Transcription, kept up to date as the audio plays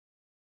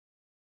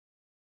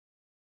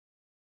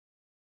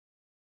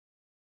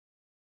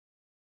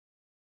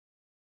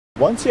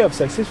Once you have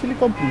successfully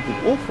completed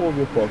all 4 of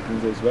your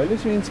parkings as well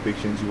as your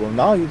inspections, you will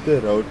now hit the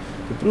road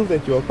to prove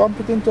that you are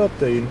competent to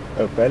obtain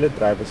a valid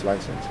driver's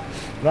license.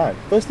 Right,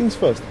 first things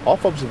first,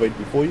 half observate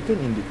before you can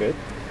indicate,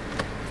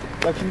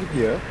 clutch into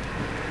gear,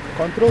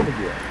 control the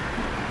gear,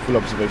 full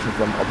observation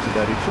from opposite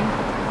direction,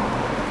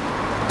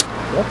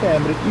 lock the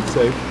handbrake, each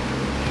safe.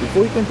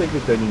 Before you can take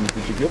the turn, you need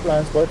to check your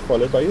blind spot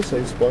followed by your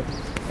safe spot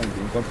and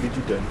then complete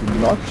your turn. Do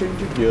not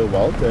change your gear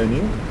while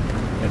turning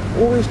and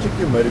always check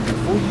your mirror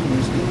before you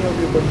use any of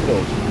your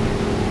controls.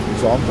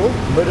 Example,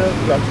 mirror,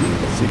 clutch in,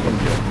 second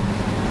gear.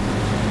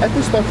 At the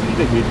start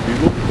speed ahead, we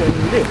will be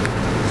turning left.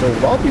 So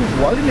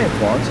while in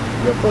advance,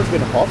 we are first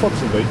going to half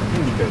observate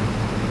indicator.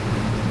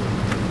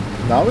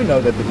 Now we know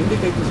that the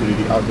indicator is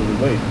already out of the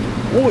way.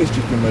 Always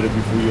check your mirror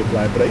before you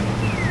apply brake.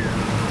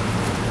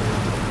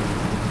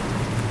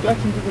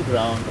 Clutch into the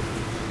ground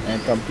and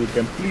come to a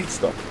complete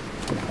stop.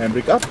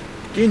 Handbrake up,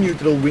 gear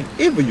neutral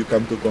whenever you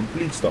come to a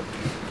complete stop.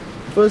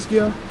 First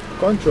gear,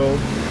 control,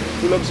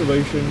 full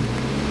observation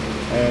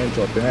and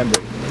drop the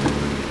handbrake.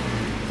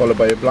 Followed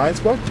by a blind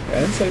spot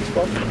and safe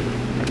spot.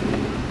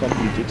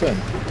 Complete your turn.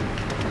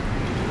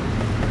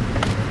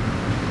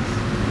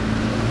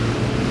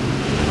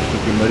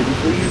 Check your mirror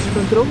before you use your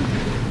control.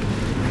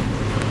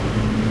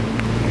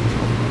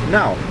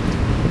 Now,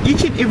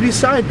 each and every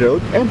side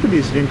road and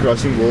pedestrian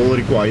crossing will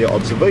require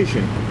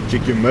observation.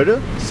 Check your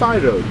mirror,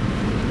 side road.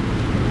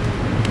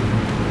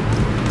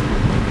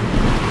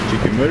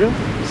 Check your mirror,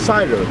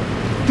 side road.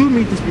 2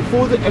 meters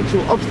before the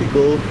actual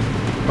obstacle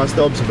must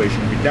the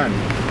observation be done.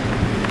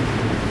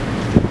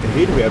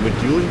 Ahead we have a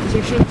dual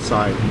intersection,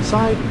 side and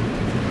side.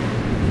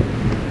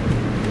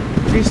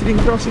 Pedestrian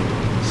crossing,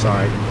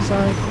 side and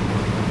side.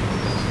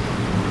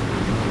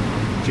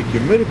 Check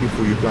your mirror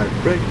before you apply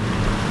the brake.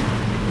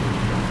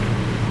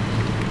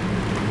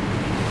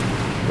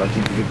 Clutch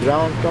into the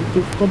ground, come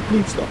to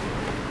complete stop.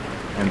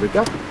 Handbrake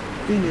up,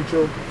 gear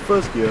neutral,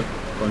 first gear,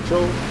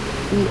 control,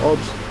 full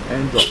obs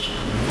and drop.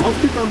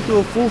 After you come to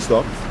a full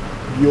stop,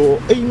 your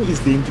aim is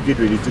then to get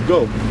ready to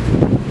go.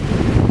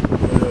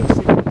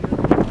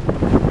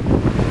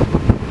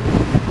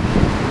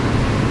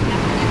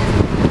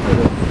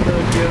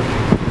 Third gear.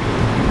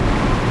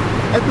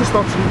 At the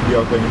stop speed, we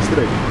are going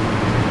straight.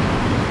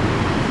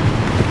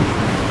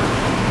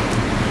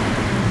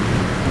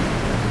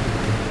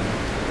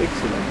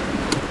 Excellent.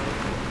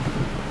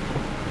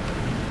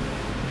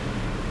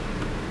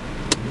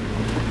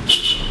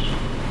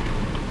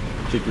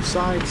 Check your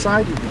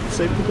side, if it's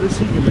safe to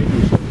proceed, you may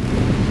do so.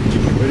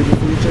 Check your mirror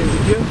before you change the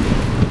gear.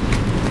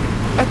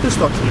 At the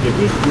stop speed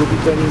ahead, you'll be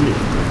turning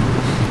left.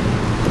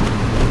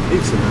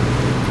 Excellent.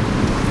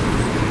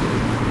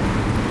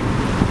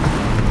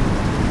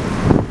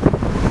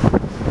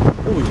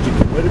 Always check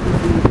your mirror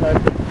before you apply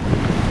brake.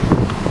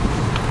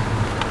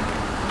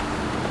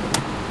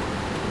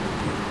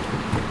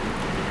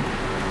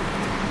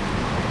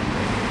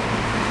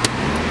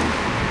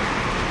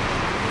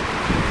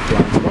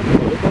 Blind spot,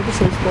 followed by the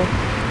safe spot.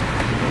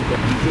 And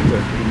complete your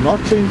turn. Do not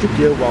change your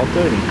gear while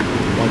turning.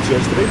 Once you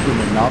are straight, you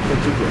may now cut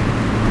your gear.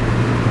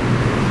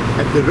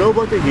 At the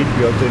robot ahead,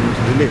 we are turning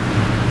to the left.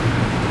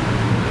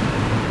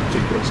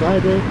 Check your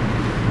side road.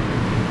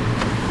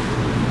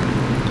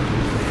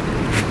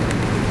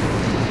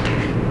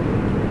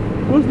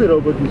 Because the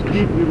robot is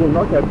deep, we will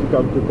not have to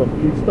come to a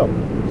complete stop.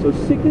 So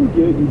second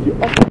gear is your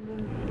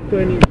optimum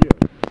turning gear.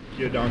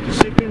 Gear down to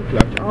second,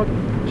 clutch out,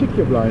 check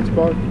your blind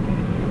spot,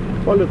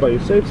 followed by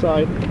your safe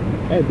side,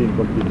 and then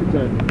complete the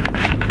turn.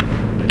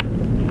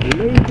 The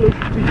lane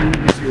closest to you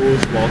is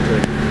yours while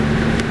turning.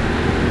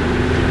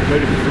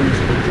 Mirror before you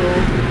control.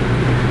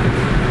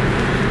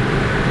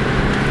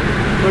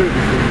 Mirror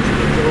before you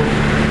control.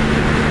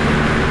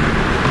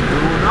 We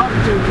will now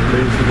change the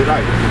lanes to the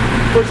right.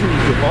 First you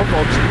need to half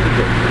obs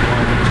indicate.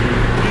 1, 2,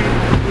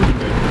 3,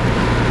 indicate.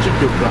 Check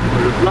your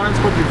blind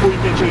spot before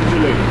you can change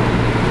your lane.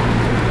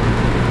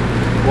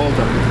 Well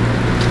done.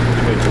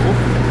 Indicator off.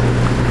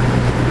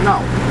 Now,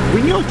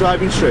 when you are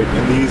driving straight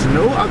and there is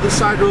no other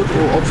side road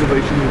or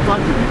observation in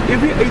front of you,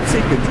 every 8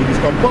 seconds it is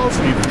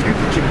compulsory for you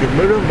to check your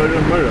mirror,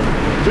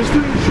 just to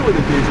ensure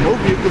that there is no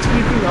vehicles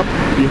creeping up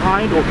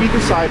behind or either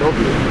side of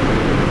you.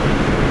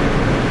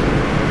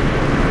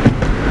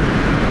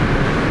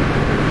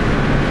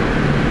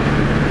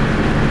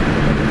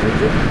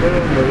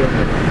 Mirror.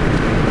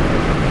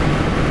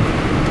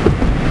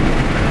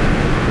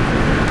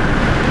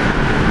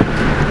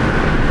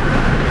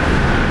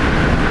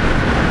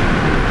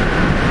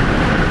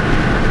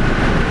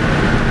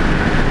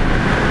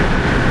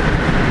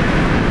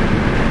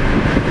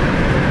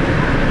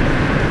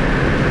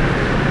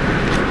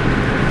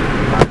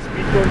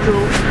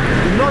 Control,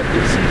 do not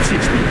exceed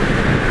 60.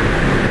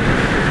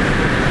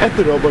 At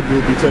the robot,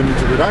 we'll be turning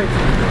to the right.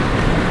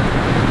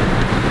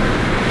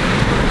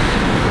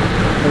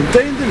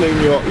 Maintain the lane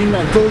you are in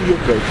until you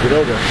approach the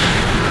robot.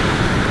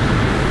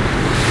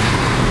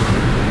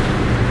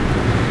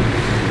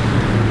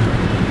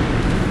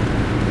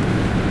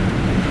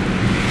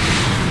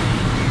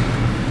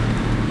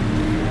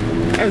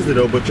 As the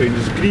robot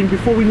changes green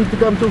before we need to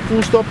come to a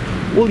full stop,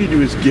 all you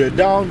do is gear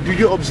down, do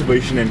your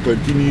observation and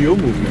continue your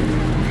movement.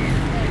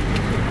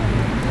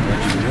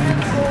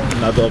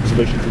 Another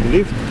observation to the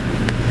left.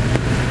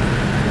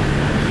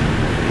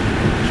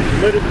 Check the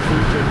mirror before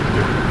you turn the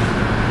gear.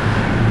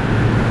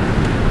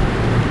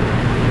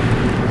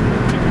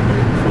 Check the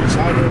mirror before you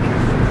side on.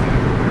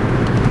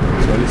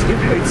 So let's give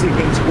 8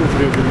 seconds all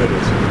 3 of the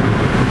mirrors.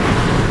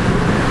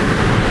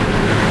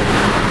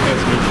 As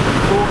mentioned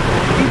before,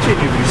 each and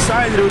every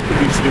side road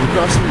pedestrian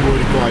crossing will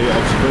require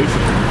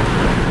observation.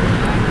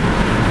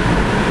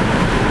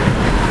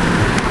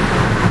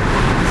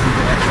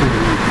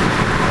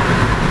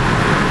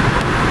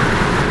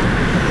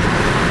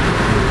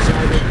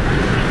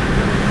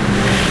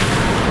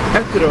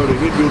 At the road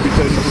ahead, we'll be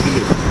turning to the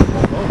left.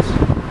 All halves.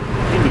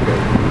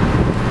 Indicate.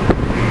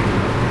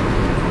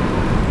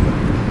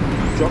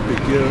 Drop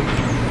it here.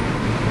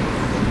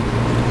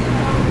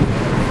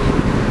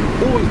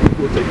 Always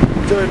before taking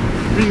the turn,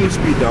 bring your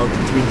speed down to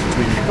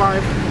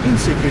 20-25 in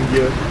second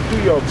gear. Do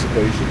your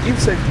observation. If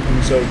safe to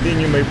do so, then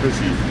you may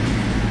proceed.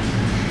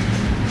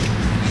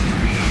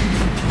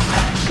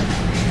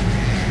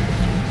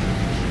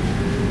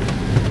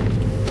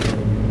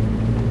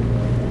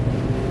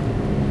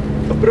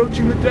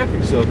 Approaching the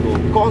traffic circle,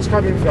 cars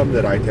coming from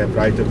the right have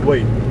right of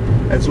way,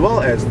 as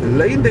well as the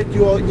lane that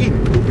you are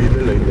in will be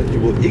the lane that you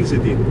will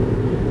exit in.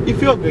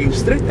 If you are going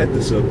straight at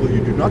the circle, you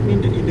do not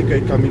need to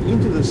indicate coming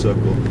into the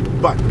circle,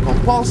 but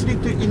compulsory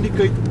to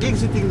indicate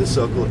exiting the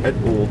circle at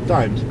all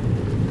times.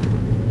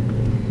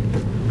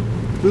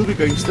 We'll be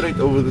going straight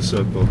over the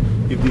circle.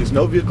 If there is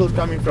no vehicle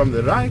coming from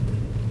the right,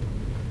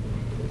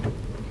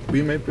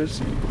 we may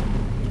proceed.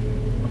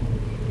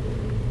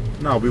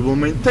 Now we will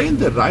maintain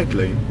the right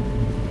lane.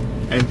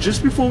 And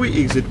just before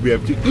we exit, we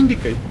have to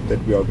indicate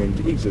that we are going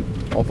to exit.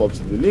 Off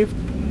to the left,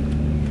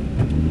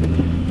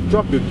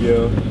 drop your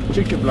gear,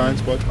 check your blind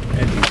spot,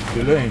 and exit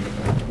your lane.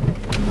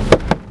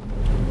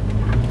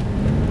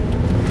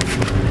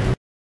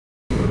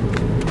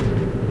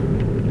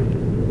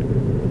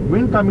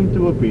 When coming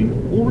to a bend,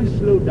 always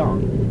slow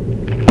down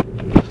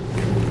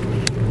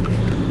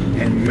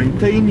and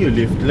maintain your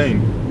left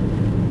lane.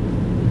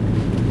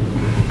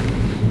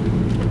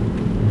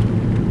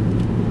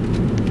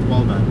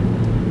 Well done.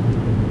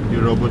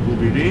 Your robot will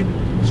be red,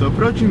 so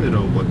approaching the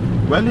robot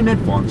well in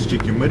advance,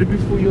 check your mirror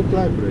before you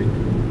apply brake,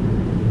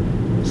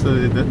 so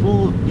that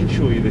will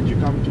ensure you that you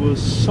come to a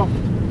soft,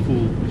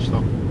 full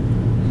stop.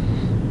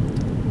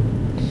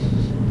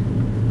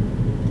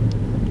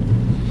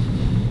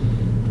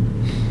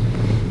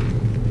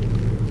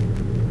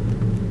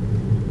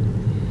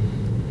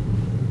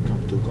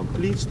 Come to a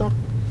complete stop.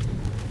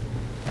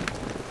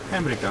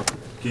 Handbrake up,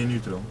 gear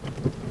neutral.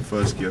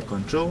 First gear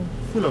control,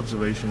 full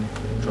observation,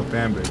 drop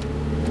handbrake.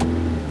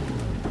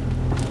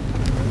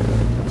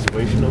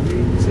 Observation of the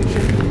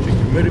intersection. Check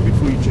your mirror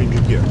before you change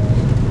your gear.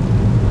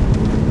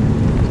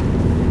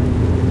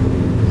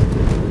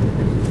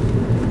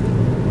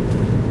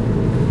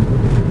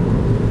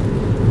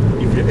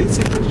 If you're 8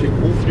 seconds, check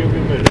all 3 of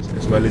your mirrors,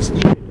 as well as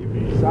each and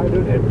every side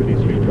road and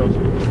pedestrian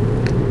crossing.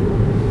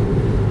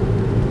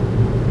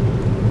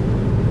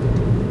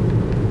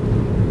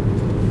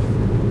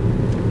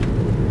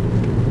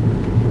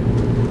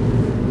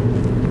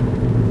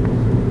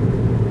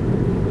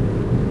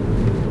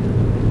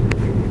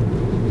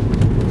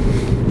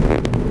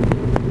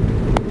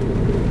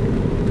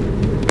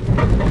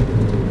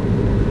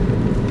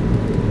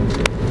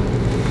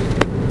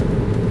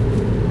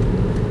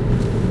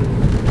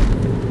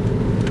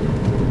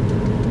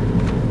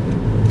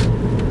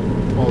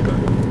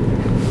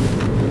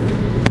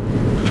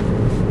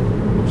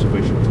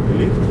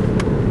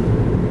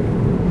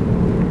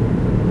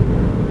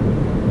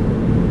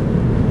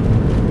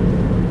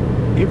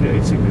 Every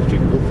 8 seconds,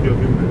 check all 3 of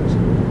your mirrors.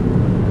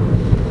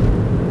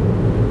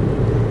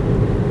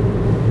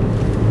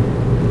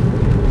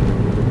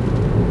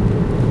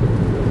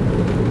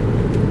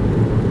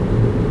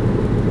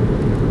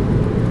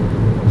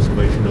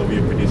 Observation over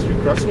your pedestrian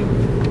crossing,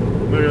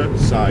 mirror,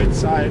 side,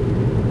 side,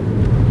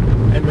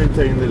 and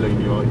maintain the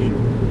lane you are in.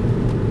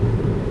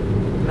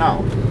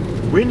 Now,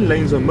 when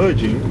lanes are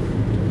merging,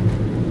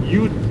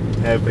 you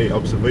have an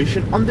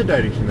observation on the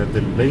direction that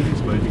the lane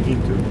is merging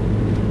into.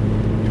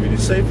 If it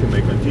is safe, you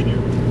may continue.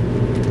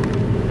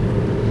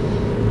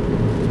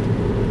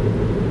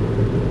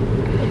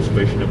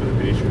 Observation over the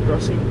pedestrian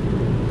crossing.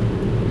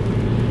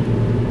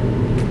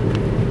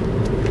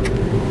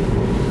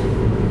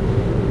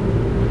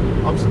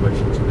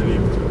 Observation to the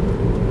left.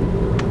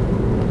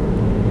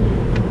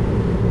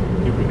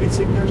 Every 8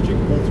 seconds, check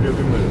all 3 of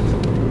your mirrors.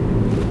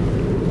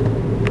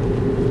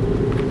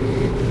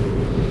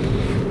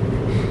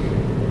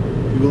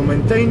 We will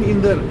maintain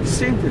in the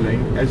center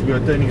lane as we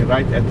are turning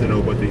right at the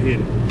robot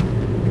ahead.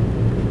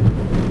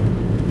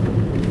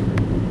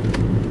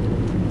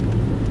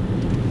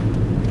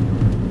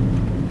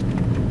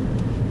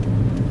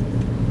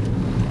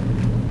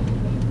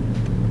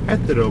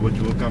 At the robot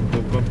you will come to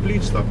a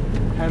complete stop,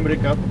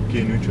 handbrake up,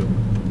 gear neutral.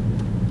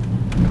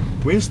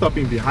 When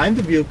stopping behind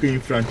the vehicle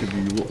in front of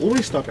you, you will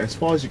always stop as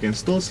far as you can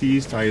still see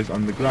his tires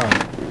on the ground.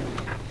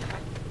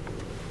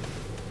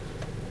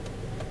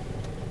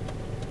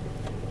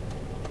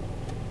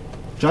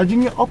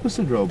 Judging your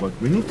opposite robot,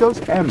 when it goes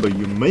amber,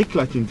 you may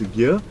clutch into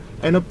gear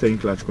and obtain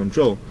clutch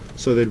control,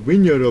 so that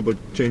when your robot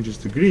changes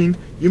to green,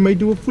 you may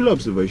do a full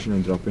observation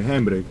and drop your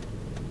handbrake.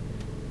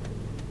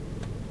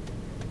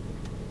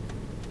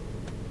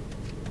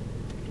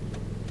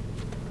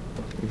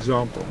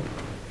 Example,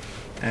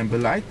 amber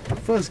light,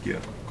 first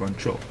gear,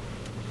 control,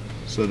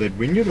 so that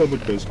when your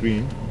robot goes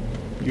green,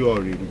 you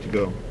are ready to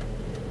go.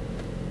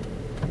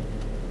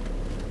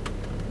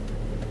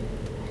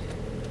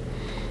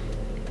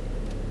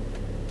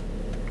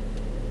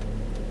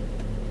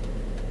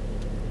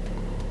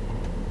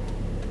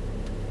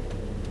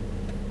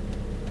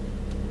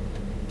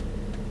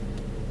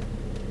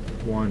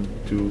 One,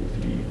 two,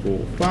 three, four,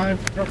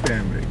 five, drop your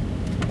handbrake.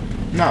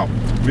 Now,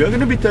 we are going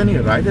to be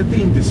turning right at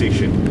the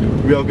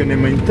intersection. We are going to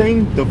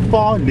maintain the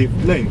far left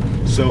lane.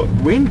 So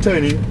when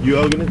turning, you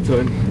are going to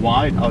turn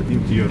wide out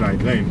into your right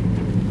lane.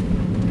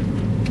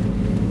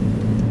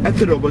 At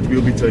the robot, we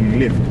will be turning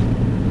left.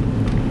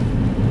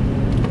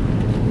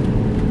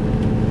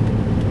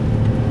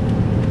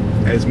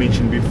 As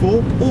mentioned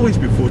before, always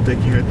before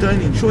taking a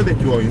turn, ensure that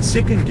you are in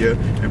second gear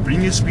and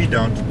bring your speed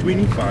down to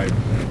 25.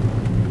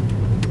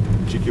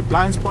 Check your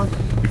blind spot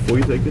before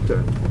you take a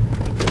turn.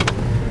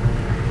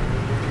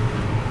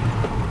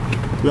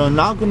 We are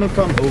now going to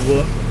come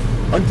over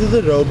onto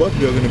the robot.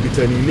 We are going to be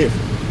turning left.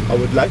 I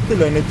would like the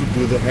learner to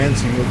do the hand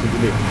signal to the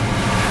left.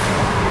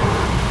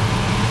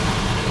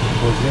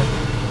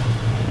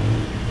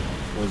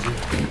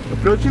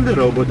 Approaching the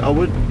robot, I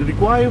would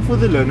require for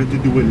the learner to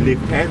do a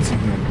left hand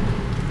signal.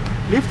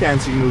 Left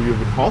hand signal you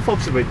would half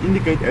observate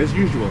indicate as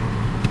usual.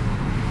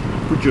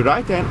 Put your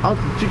right hand out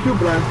to check your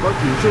blind spot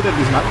to ensure that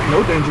there's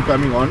no danger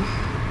coming on.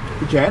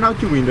 Put your hand out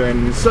your window and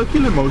in a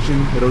circular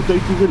motion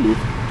rotate to the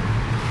left.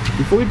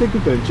 Before you take a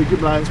turn, check your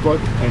blind spot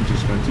and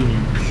just continue.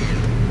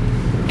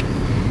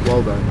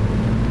 Well done.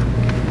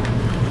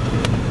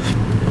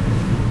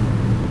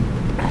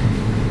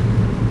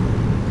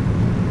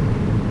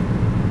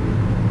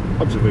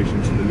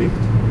 Observation to the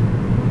left.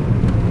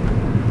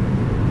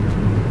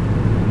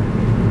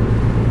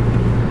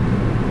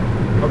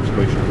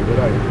 Observation to the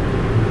right.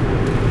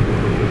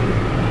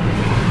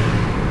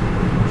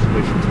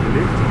 Observation to the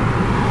left.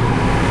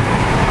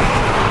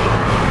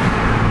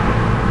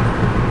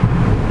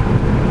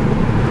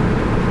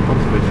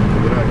 Observation to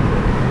the right.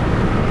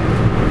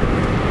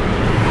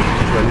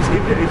 As well as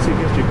every 8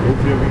 seconds, check all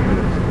 3 of your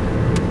mirrors.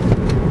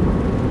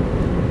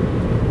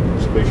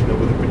 Observation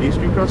over the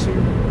pedestrian crossing.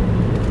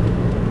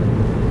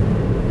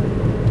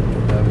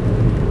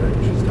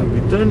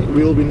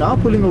 We will be now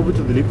pulling over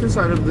to the left hand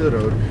side of the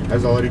road,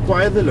 as I'll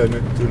require the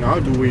learner to now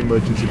do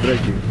emergency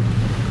braking.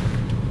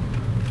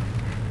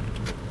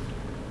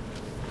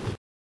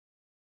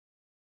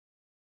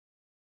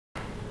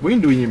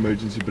 When doing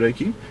emergency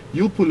braking,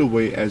 you'll pull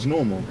away as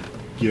normal.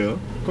 Gear,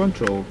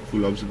 control,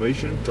 full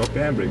observation, drop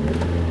your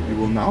handbrake. You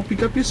will now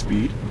pick up your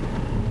speed,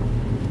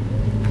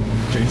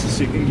 change to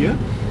second gear.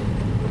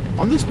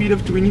 On the speed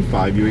of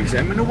 25, your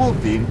examiner will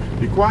then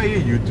require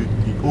you to,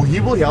 or he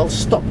will yell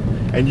stop,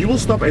 and you will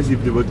stop as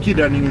if there were kids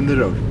running in the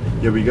road.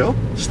 Here we go,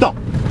 stop!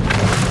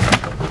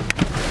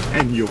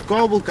 And your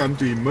car will come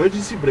to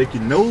emergency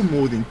braking no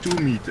more than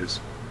 2 meters.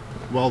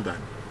 Well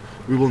done.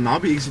 We will now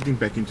be exiting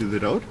back into the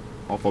road.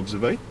 Half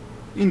observe,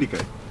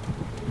 indicate.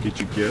 Get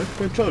your gear,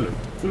 control it,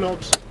 full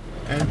obs,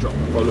 and drop.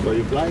 Followed by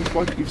your blind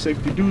spot if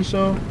safe to do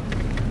so.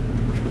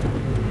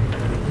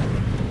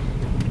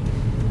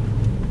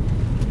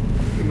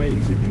 You may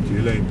exit into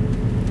your lane.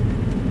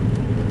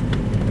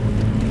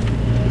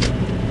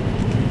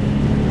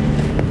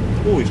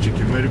 Always check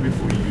your mirror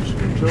before you use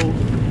control,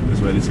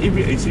 as well as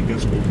every 8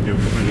 seconds off your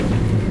mirror.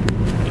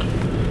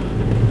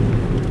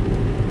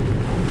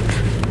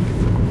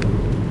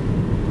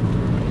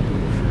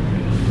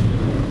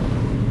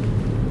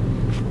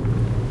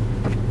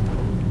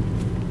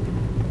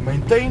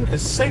 Maintain a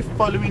safe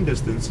following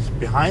distance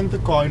behind the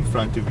car in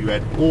front of you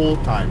at all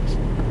times.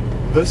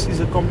 This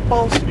is a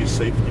compulsory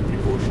safety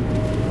precaution.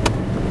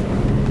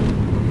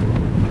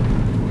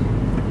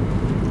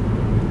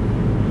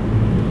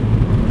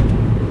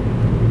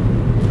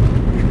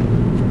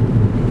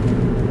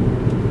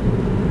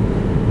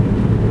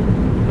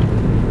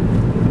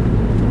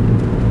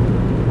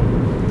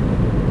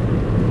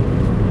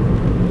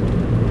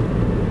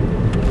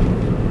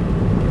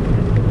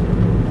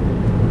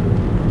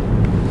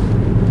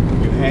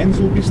 Hands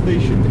will be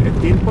stationed at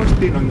 10 +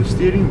 10 on the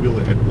steering wheel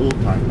at all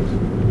times.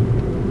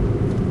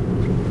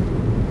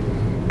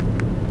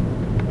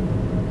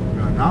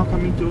 We are now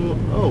coming to,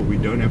 we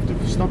don't have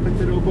to stop at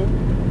the robot,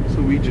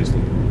 so we just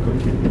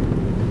continue,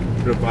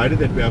 provided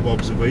that we have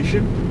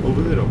observation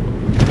over the robot.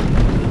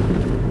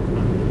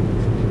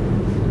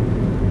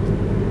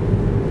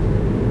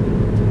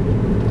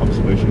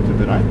 Observation to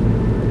the right.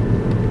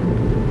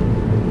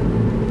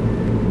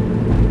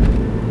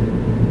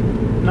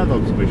 Another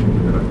observation to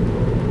the right.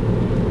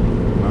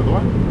 Another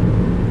one.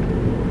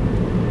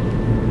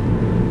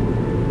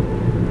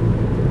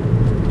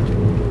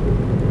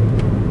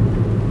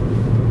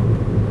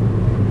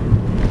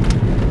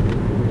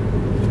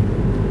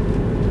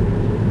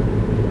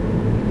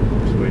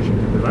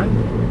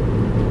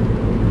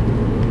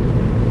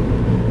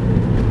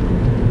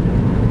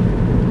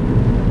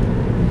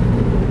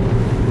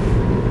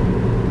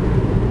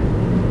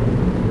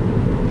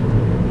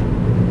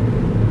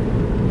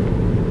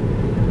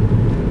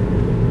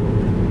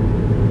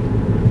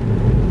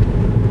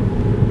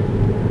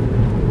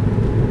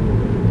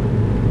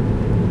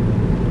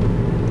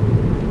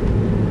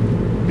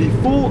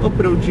 Before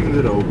approaching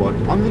the robot,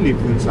 on the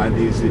left hand side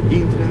there is the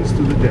entrance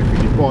to the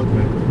traffic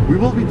department. We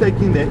will be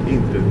taking that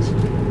entrance.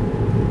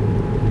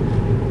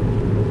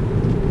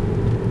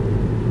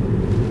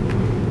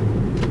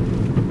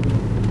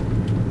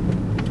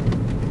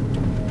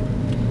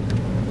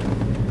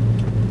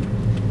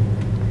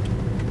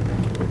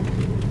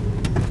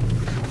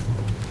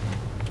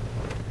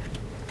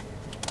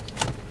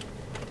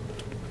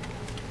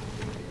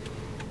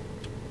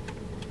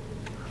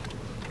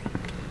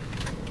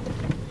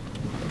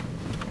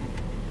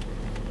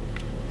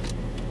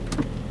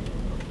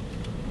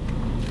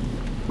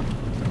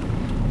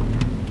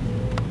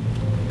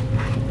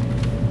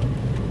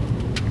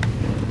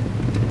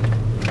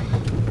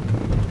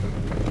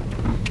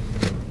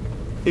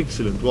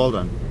 Excellent, well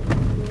done.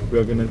 We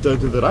are going to turn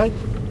to the right,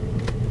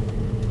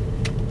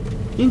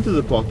 into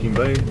the parking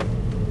bay,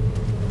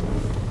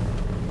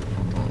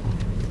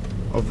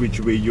 of which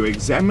way your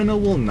examiner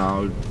will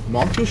now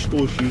mark your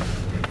score sheet,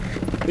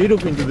 head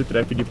off into the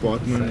traffic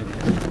department,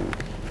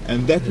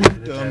 and that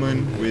will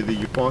determine whether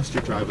you passed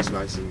your driver's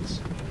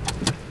license.